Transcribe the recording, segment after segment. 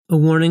A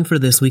warning for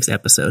this week's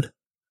episode.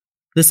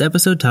 This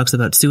episode talks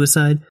about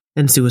suicide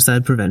and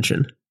suicide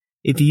prevention.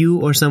 If you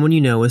or someone you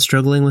know is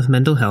struggling with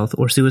mental health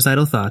or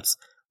suicidal thoughts,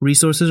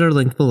 resources are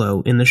linked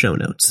below in the show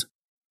notes.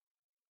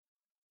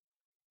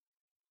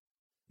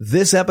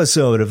 This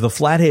episode of the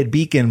Flathead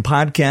Beacon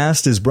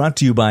podcast is brought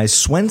to you by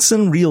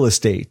Swenson Real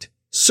Estate,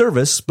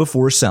 service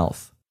before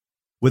self.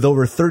 With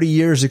over 30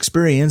 years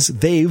experience,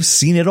 they've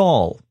seen it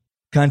all.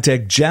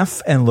 Contact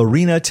Jeff and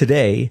Lorena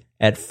today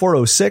at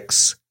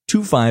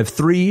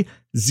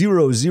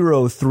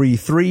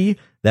 406-253-0033.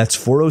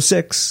 That's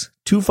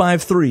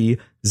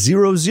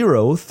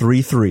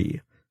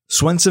 406-253-0033.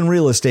 Swenson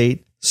Real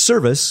Estate,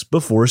 service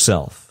before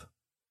self.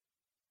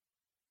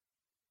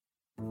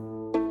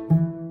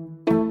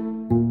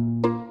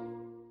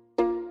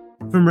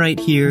 From right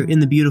here in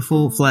the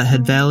beautiful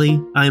Flathead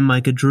Valley, I'm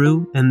Micah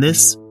Drew, and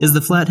this is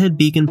the Flathead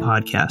Beacon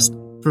podcast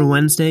for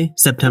Wednesday,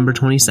 September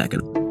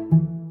 22nd.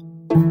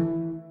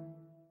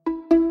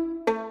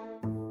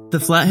 The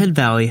Flathead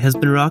Valley has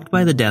been rocked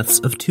by the deaths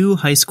of 2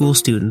 high school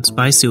students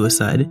by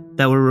suicide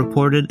that were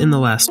reported in the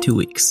last 2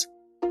 weeks.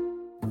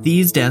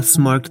 These deaths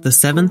marked the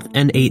 7th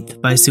and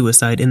 8th by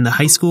suicide in the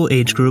high school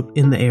age group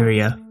in the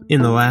area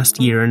in the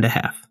last year and a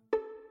half.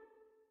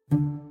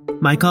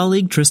 My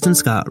colleague Tristan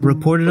Scott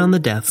reported on the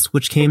deaths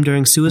which came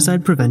during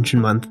Suicide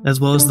Prevention Month as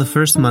well as the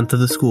first month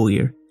of the school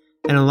year.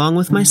 And along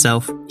with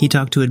myself, he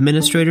talked to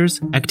administrators,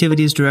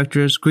 activities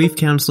directors, grief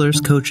counselors,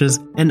 coaches,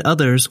 and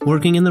others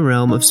working in the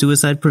realm of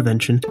suicide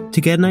prevention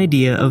to get an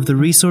idea of the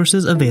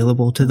resources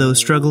available to those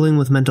struggling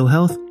with mental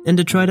health and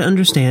to try to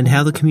understand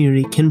how the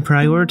community can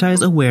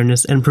prioritize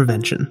awareness and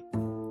prevention.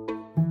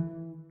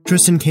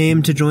 Tristan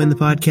came to join the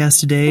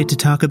podcast today to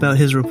talk about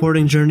his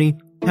reporting journey,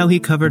 how he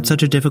covered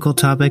such a difficult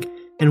topic,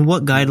 and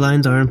what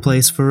guidelines are in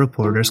place for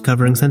reporters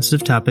covering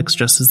sensitive topics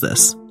just as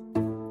this.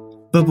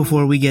 But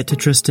before we get to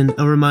Tristan,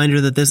 a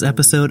reminder that this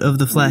episode of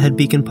the Flathead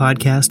Beacon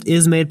podcast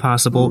is made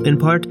possible in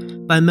part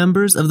by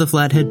members of the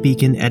Flathead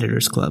Beacon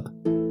Editors Club.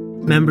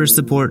 Members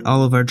support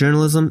all of our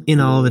journalism in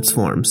all of its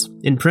forms,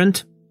 in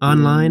print,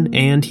 online,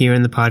 and here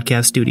in the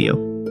podcast studio,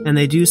 and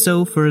they do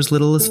so for as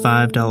little as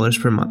 $5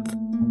 per month.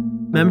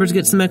 Members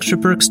get some extra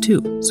perks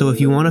too, so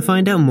if you want to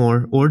find out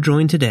more or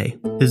join today,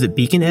 visit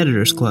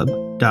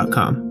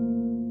beaconeditorsclub.com.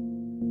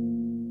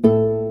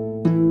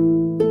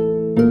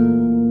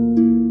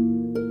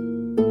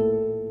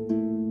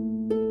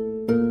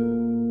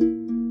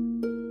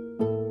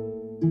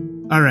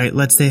 Alright,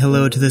 let's say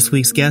hello to this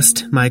week's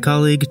guest, my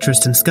colleague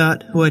Tristan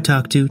Scott, who I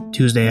talked to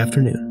Tuesday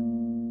afternoon.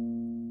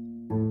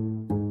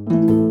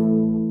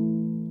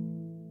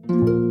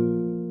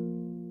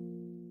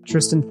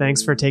 Tristan,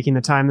 thanks for taking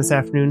the time this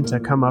afternoon to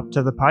come up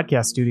to the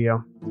podcast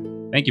studio.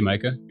 Thank you,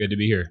 Micah. Good to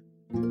be here.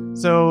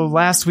 So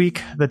last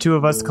week, the two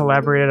of us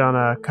collaborated on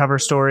a cover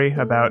story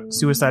about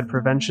suicide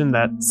prevention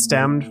that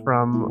stemmed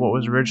from what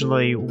was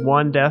originally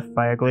one death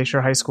by a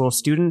Glacier High School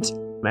student.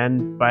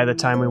 And by the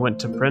time we went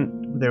to print,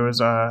 there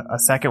was a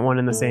second one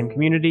in the same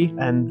community.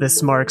 And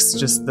this marks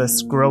just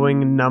this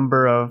growing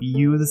number of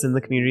youths in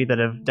the community that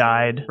have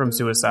died from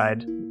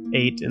suicide,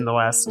 8 in the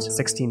last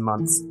 16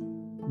 months.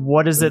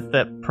 What is it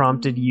that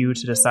prompted you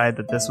to decide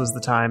that this was the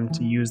time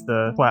to use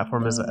the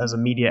platform as a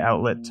media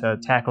outlet to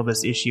tackle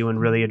this issue and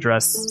really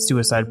address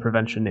suicide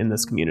prevention in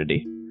this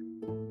community?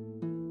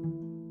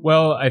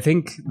 Well, I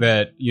think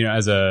that,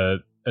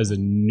 as a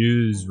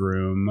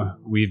newsroom,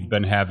 we've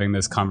been having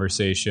this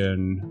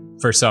conversation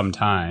for some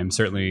time,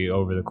 certainly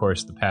over the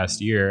course of the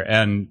past year,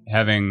 and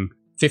having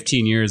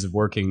 15 years of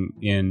working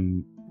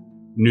in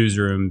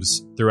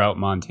newsrooms throughout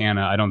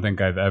Montana, I don't think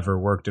I've ever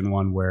worked in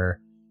one where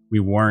we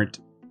weren't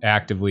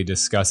actively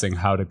discussing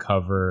how to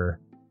cover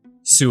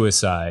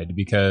suicide,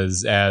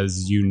 because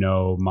as you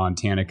know,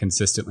 Montana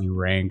consistently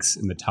ranks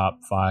in the top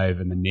 5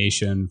 in the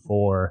nation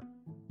for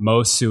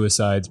most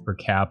suicides per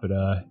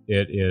capita.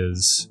 It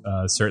is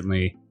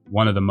certainly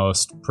one of the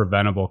most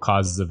preventable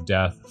causes of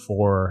death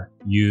for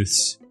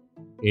youths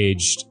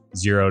aged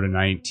 0 to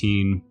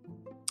 19.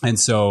 And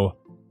so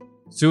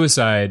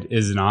suicide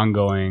is an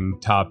ongoing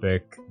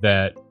topic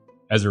that,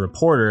 as a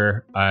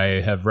reporter,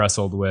 I have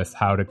wrestled with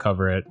how to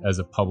cover it as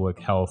a public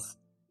health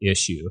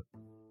issue.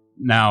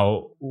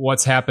 Now,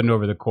 what's happened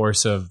over the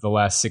course of the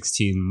last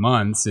 16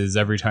 months is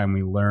every time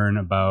we learn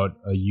about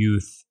a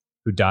youth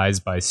who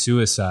dies by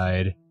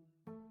suicide,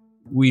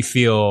 we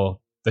feel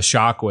the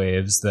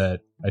shockwaves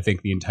that I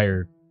think the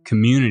entire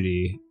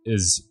community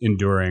is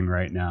enduring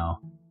right now.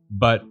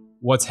 But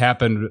what's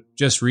happened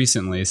just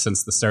recently,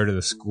 since the start of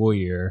the school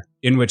year,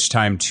 in which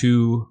time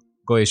 2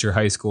 Glacier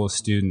High School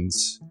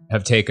students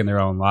have taken their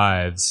own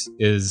lives,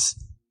 is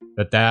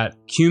that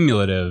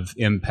cumulative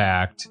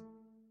impact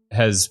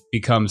has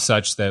become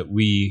such that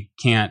we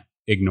can't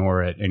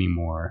ignore it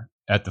anymore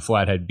at the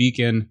Flathead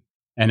Beacon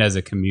and as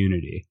a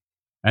community.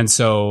 And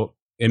so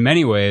in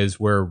many ways,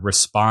 we're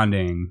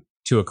responding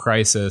to a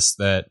crisis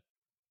that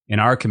in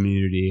our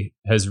community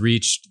has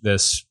reached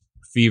this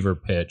fever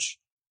pitch.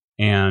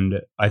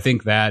 And I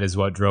think that is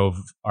what drove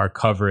our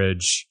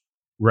coverage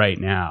right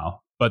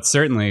now. But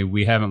certainly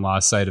we haven't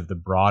lost sight of the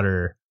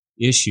broader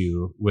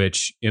issue,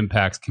 which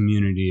impacts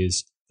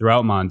communities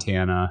throughout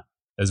Montana,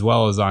 as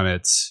well as on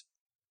its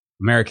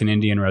American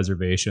Indian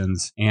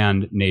reservations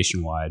and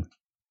nationwide.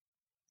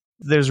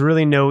 There's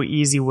really no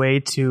easy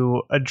way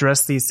to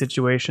address these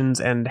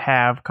situations and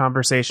have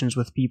conversations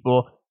with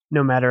people,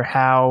 no matter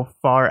how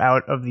far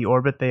out of the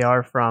orbit they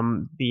are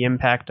from the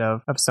impact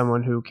of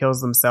someone who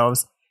kills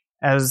themselves.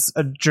 As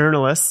a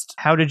journalist,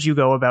 how did you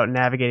go about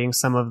navigating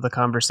some of the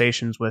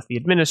conversations with the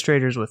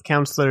administrators, with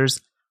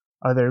counselors?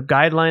 Are there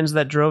guidelines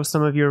that drove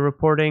some of your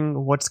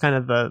reporting? What's kind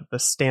of the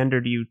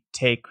standard you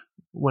take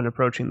when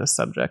approaching this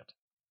subject?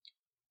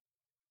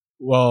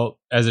 Well,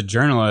 as a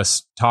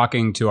journalist,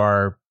 talking to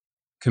our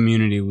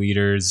community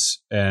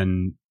leaders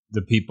and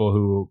the people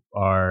who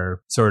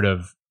are sort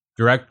of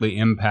directly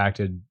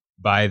impacted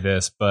by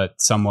this, but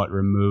somewhat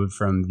removed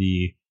from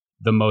the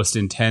most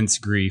intense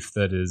grief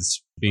that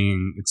is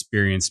being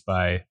experienced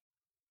by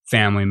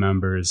family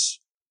members,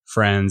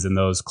 friends, and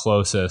those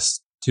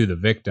closest to the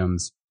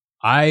victims,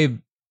 I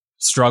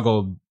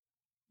struggled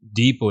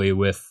deeply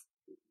with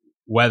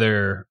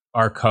whether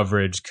our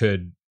coverage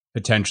could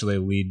potentially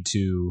lead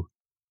to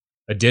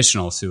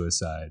additional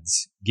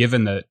suicides,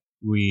 given that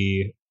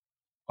we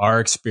are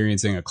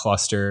experiencing a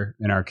cluster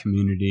in our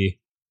community.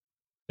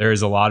 There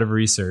is a lot of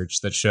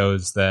research that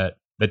shows that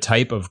the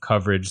type of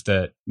coverage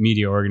that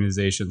media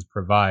organizations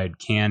provide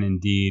can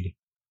indeed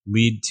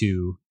lead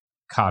to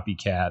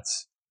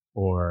copycats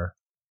or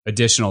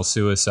additional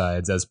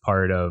suicides as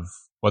part of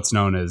what's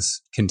known as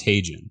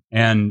contagion.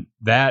 And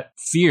that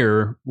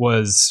fear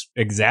was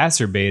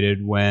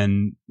exacerbated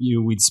when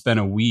we'd spent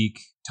a week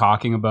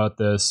talking about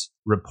this,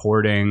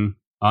 reporting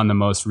on the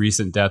most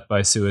recent death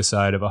by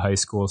suicide of a high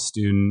school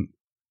student,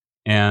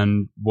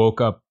 and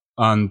woke up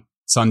on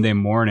Sunday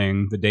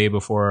morning, the day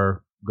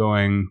before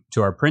going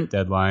to our print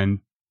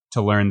deadline,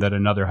 to learn that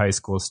another high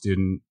school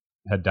student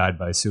had died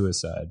by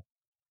suicide.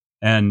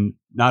 And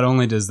not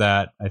only does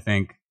that, I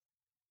think,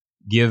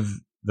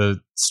 give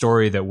the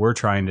story that we're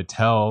trying to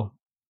tell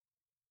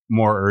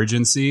more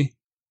urgency,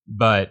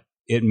 but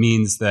it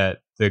means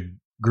that the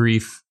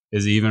grief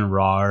is even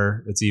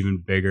rawer, it's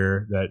even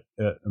bigger,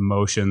 that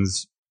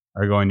emotions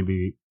are going to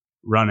be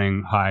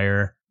running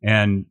higher.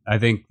 And I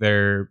think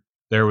there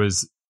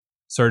was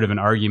sort of an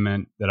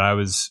argument that I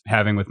was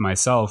having with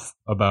myself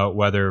about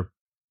whether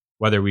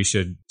we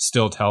should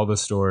still tell the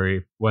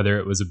story, whether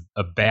it was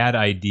a bad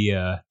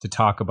idea to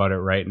talk about it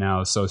right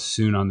now so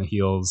soon on the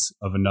heels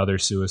of another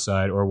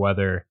suicide, or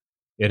whether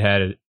it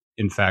had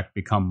in fact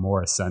become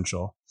more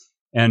essential.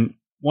 And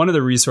one of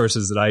the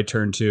resources that I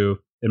turned to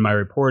in my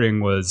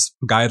reporting was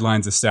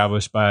guidelines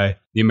established by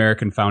the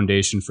American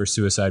Foundation for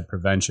Suicide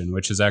Prevention,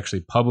 which has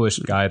actually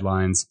published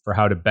guidelines for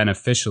how to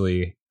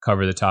beneficially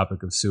cover the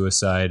topic of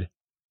suicide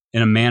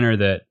in a manner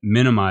that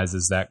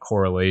minimizes that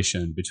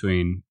correlation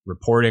between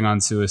reporting on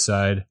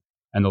suicide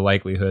and the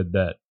likelihood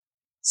that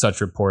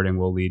such reporting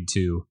will lead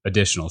to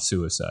additional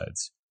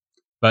suicides.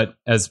 But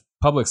as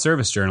public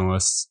service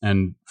journalists,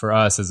 and for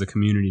us as a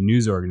community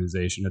news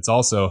organization, it's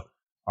also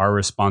our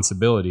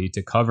responsibility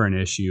to cover an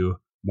issue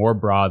more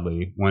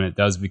broadly when it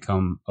does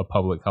become a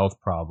public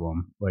health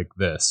problem like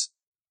this.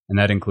 And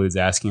that includes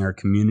asking our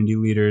community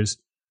leaders,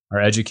 our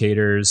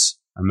educators,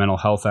 our mental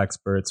health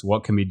experts,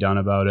 what can be done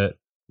about it,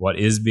 what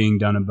is being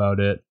done about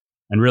it,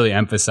 and really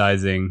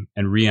emphasizing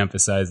and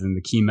re-emphasizing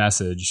the key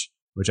message,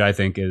 which I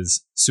think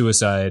is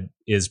suicide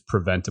is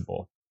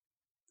preventable.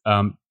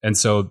 And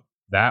so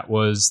that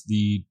was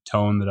the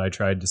tone that I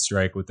tried to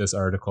strike with this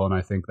article. And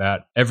I think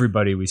that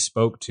everybody we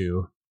spoke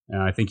to,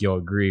 and I think you'll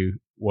agree,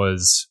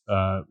 was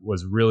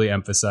really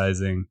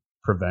emphasizing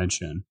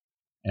prevention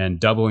and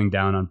doubling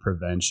down on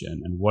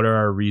prevention. And what are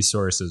our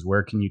resources?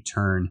 Where can you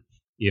turn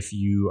if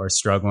you are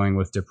struggling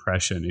with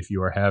depression, if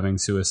you are having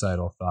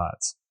suicidal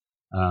thoughts?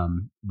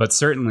 But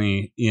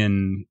certainly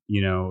in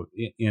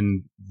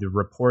the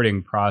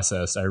reporting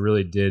process, I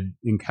really did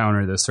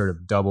encounter this sort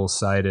of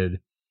double-sided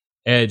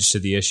edge to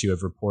the issue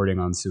of reporting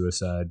on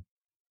suicide,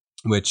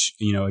 which,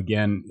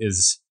 again,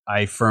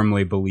 I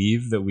firmly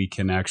believe that we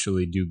can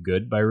actually do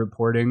good by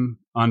reporting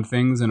on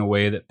things in a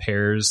way that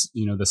pairs,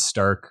 the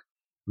stark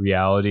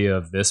reality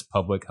of this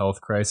public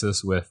health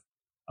crisis with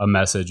a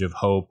message of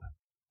hope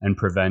and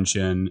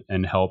prevention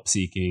and help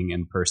seeking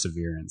and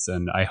perseverance.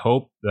 And I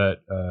hope that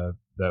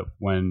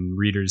when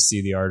readers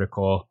see the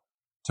article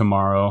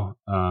tomorrow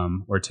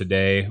or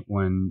today,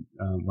 when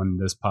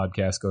this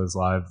podcast goes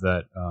live,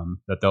 that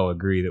they'll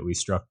agree that we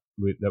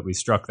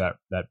struck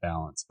that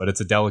balance. But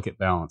it's a delicate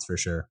balance for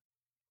sure.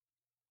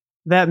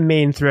 That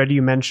main thread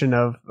you mentioned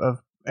of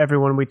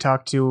everyone we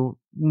talked to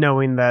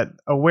knowing that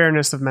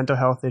awareness of mental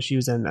health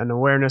issues and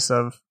awareness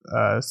of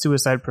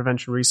suicide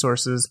prevention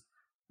resources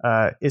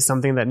is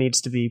something that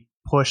needs to be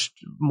pushed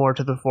more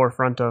to the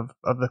forefront of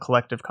the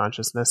collective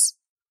consciousness.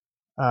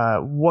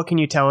 What can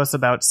you tell us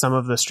about some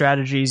of the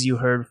strategies you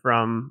heard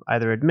from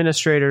either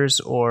administrators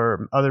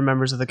or other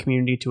members of the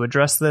community to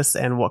address this,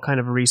 and what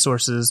kind of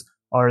resources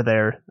are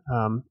there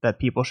that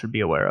people should be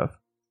aware of?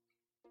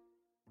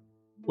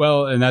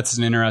 Well, and that's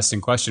an interesting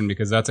question,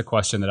 because that's a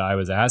question that I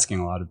was asking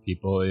a lot of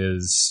people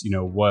is,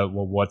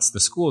 what's the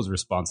school's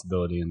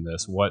responsibility in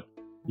this? What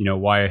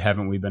why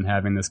haven't we been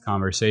having this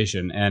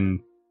conversation?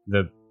 And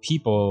the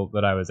people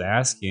that I was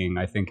asking,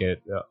 I think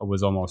it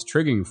was almost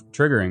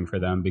triggering for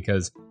them,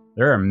 because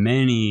there are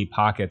many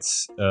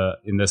pockets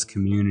in this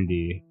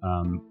community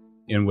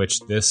in which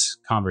this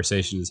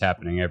conversation is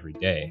happening every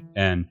day,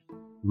 and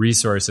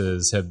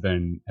resources have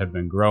been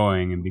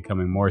growing and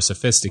becoming more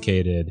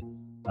sophisticated.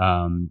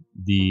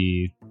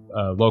 The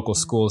local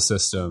school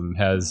system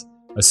has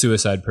a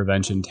suicide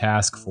prevention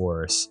task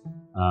force.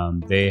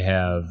 They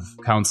have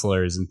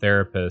counselors and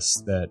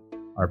therapists that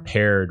are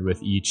paired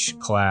with each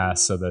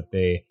class so that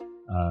they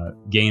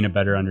gain a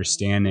better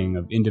understanding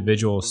of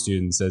individual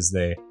students as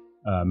they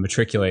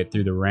matriculate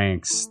through the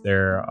ranks.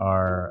 There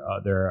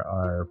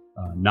are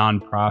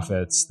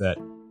nonprofits that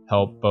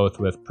help both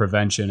with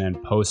prevention and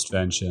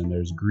postvention.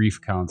 There's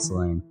grief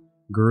counseling,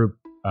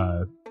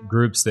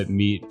 groups that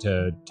meet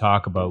to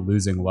talk about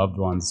losing loved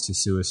ones to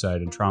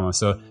suicide and trauma.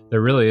 So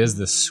there really is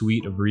this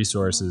suite of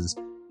resources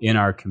in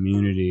our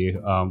community.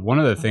 One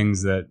of the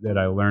things that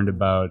I learned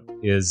about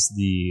is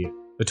the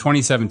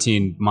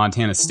 2017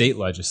 Montana State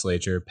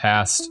Legislature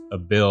passed a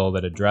bill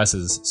that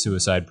addresses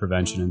suicide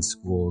prevention in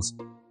schools.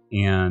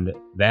 And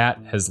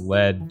that has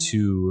led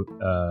to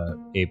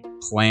a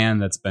plan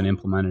that's been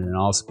implemented in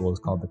all schools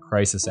called the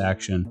Crisis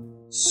Action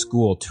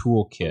School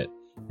Toolkit.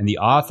 And the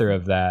author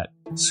of that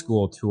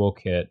school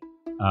toolkit,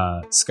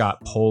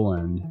 Scott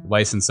Poland,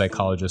 licensed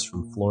psychologist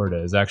from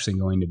Florida, is actually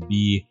going to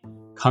be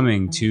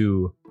coming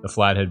to the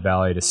Flathead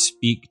Valley to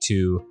speak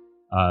to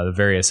the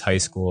various high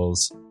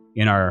schools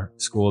in our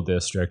school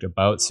district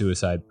about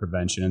suicide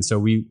prevention. And so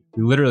we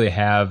literally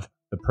have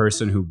the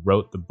person who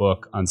wrote the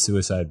book on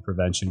suicide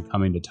prevention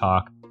coming to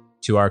talk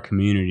to our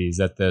communities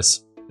at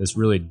this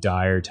really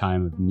dire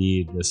time of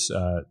need, this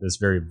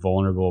very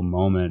vulnerable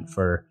moment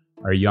for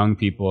our young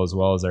people as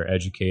well as our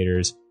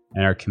educators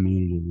and our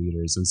community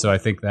leaders. And so I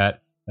think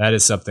that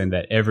is something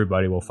that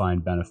everybody will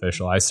find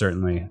beneficial. I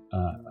certainly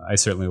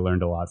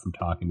learned a lot from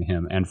talking to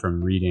him and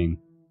from reading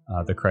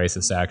the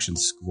Crisis Action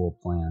School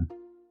Plan.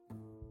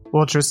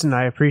 Well, Tristan,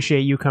 I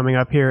appreciate you coming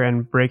up here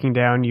and breaking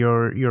down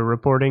your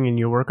reporting and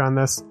your work on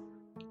this.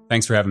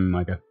 Thanks for having me,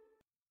 Micah.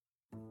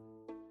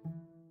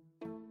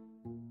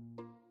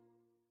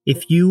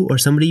 If you or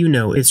somebody you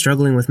know is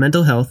struggling with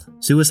mental health,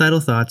 suicidal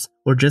thoughts,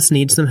 or just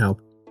needs some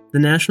help, the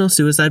National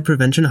Suicide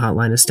Prevention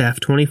Hotline is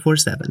staffed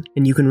 24/7,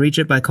 and you can reach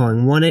it by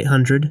calling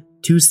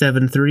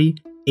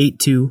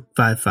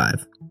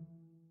 1-800-273-8255.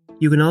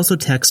 You can also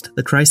text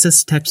the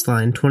Crisis Text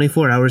Line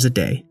 24 hours a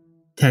day.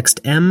 Text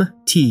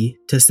MT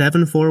to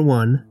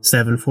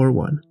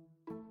 741-741.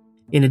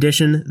 In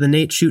addition, the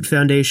Nate Shute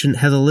Foundation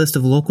has a list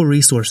of local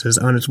resources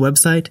on its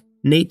website,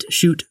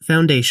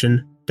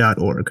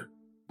 nateshutefoundation.org.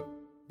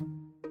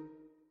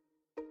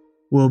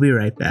 We'll be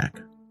right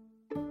back.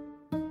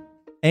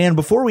 And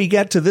before we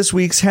get to this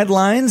week's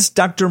headlines,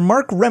 Dr.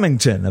 Mark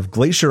Remington of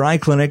Glacier Eye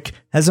Clinic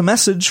has a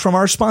message from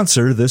our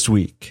sponsor this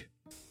week.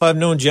 I've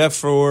known Jeff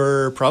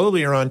for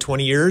probably around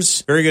 20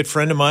 years. Very good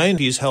friend of mine.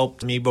 He's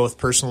helped me both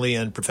personally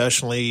and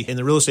professionally in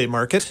the real estate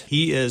market.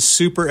 He is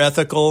super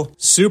ethical,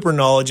 super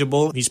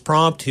knowledgeable. He's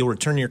prompt. He'll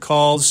return your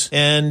calls,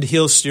 and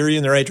he'll steer you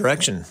in the right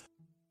direction.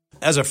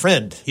 As a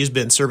friend, he's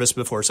been service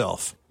before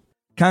self.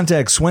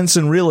 Contact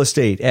Swenson Real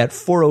Estate at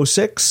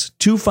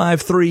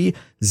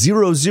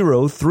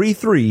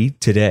 406-253-0033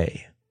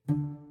 today.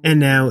 And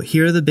now,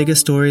 here are the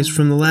biggest stories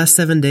from the last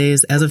 7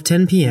 days as of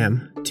 10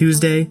 p.m.,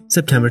 Tuesday,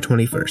 September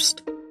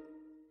 21st.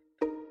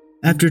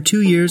 After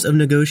 2 years of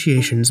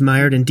negotiations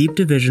mired in deep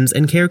divisions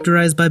and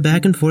characterized by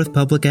back-and-forth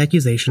public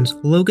accusations,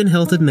 Logan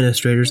Health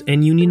administrators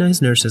and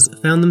unionized nurses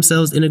found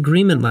themselves in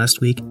agreement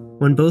last week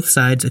when both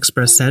sides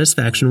expressed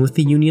satisfaction with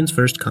the union's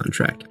first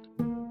contract.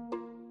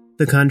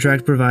 The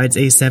contract provides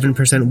a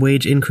 7%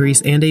 wage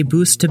increase and a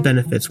boost to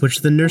benefits, which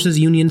the nurses'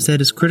 union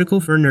said is critical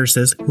for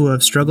nurses who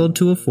have struggled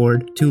to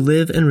afford to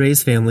live and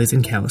raise families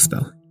in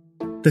Kalispell.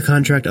 The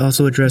contract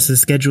also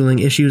addresses scheduling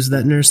issues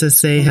that nurses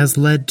say has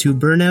led to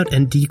burnout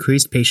and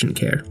decreased patient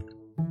care.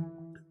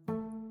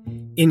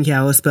 In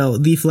Kalispell,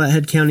 the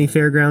Flathead County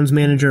Fairgrounds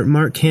manager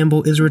Mark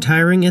Campbell is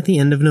retiring at the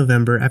end of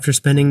November after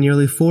spending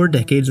nearly 4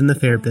 decades in the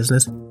fair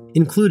business,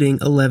 including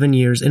 11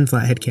 years in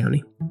Flathead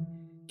County.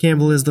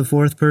 Campbell is the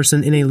 4th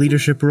person in a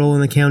leadership role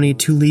in the county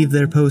to leave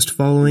their post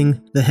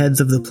following the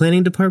heads of the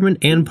Planning Department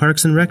and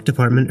Parks and Rec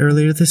Department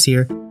earlier this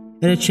year,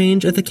 and a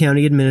change at the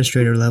county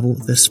administrator level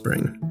this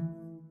spring.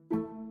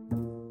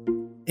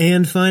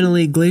 And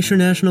finally, Glacier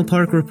National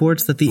Park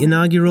reports that the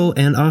inaugural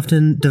and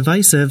often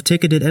divisive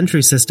ticketed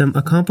entry system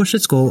accomplished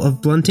its goal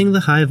of blunting the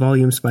high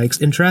volume spikes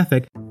in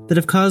traffic that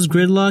have caused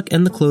gridlock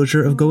and the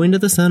closure of Going to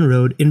the Sun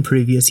Road in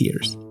previous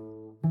years.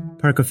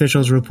 Park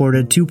officials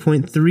reported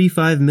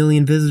 2.35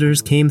 million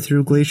visitors came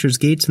through Glacier's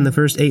gates in the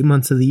first 8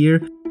 months of the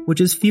year, which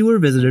is fewer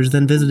visitors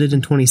than visited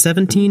in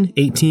 2017,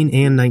 18,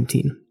 and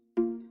 19.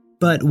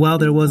 But while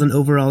there was an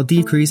overall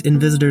decrease in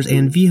visitors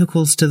and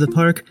vehicles to the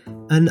park,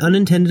 an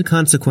unintended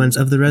consequence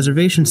of the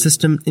reservation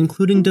system,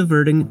 including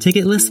diverting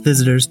ticketless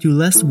visitors to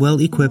less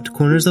well-equipped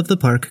corners of the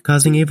park,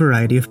 causing a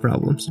variety of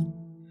problems.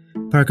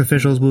 Park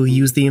officials will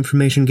use the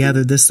information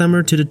gathered this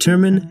summer to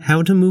determine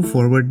how to move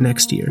forward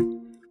next year.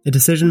 A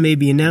decision may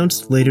be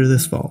announced later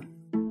this fall.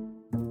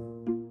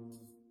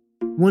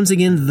 Once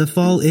again, the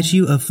fall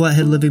issue of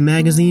Flathead Living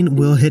magazine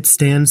will hit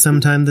stands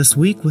sometime this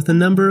week with a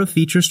number of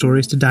feature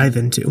stories to dive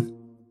into.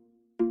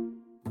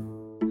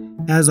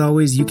 As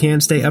always, you can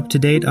stay up to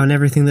date on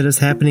everything that is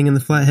happening in the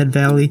Flathead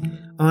Valley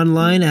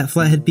online at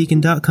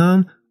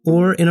flatheadbeacon.com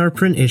or in our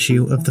print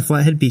issue of the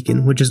Flathead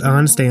Beacon, which is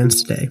on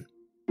stands today.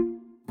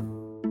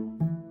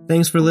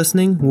 Thanks for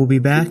listening. We'll be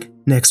back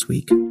next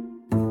week.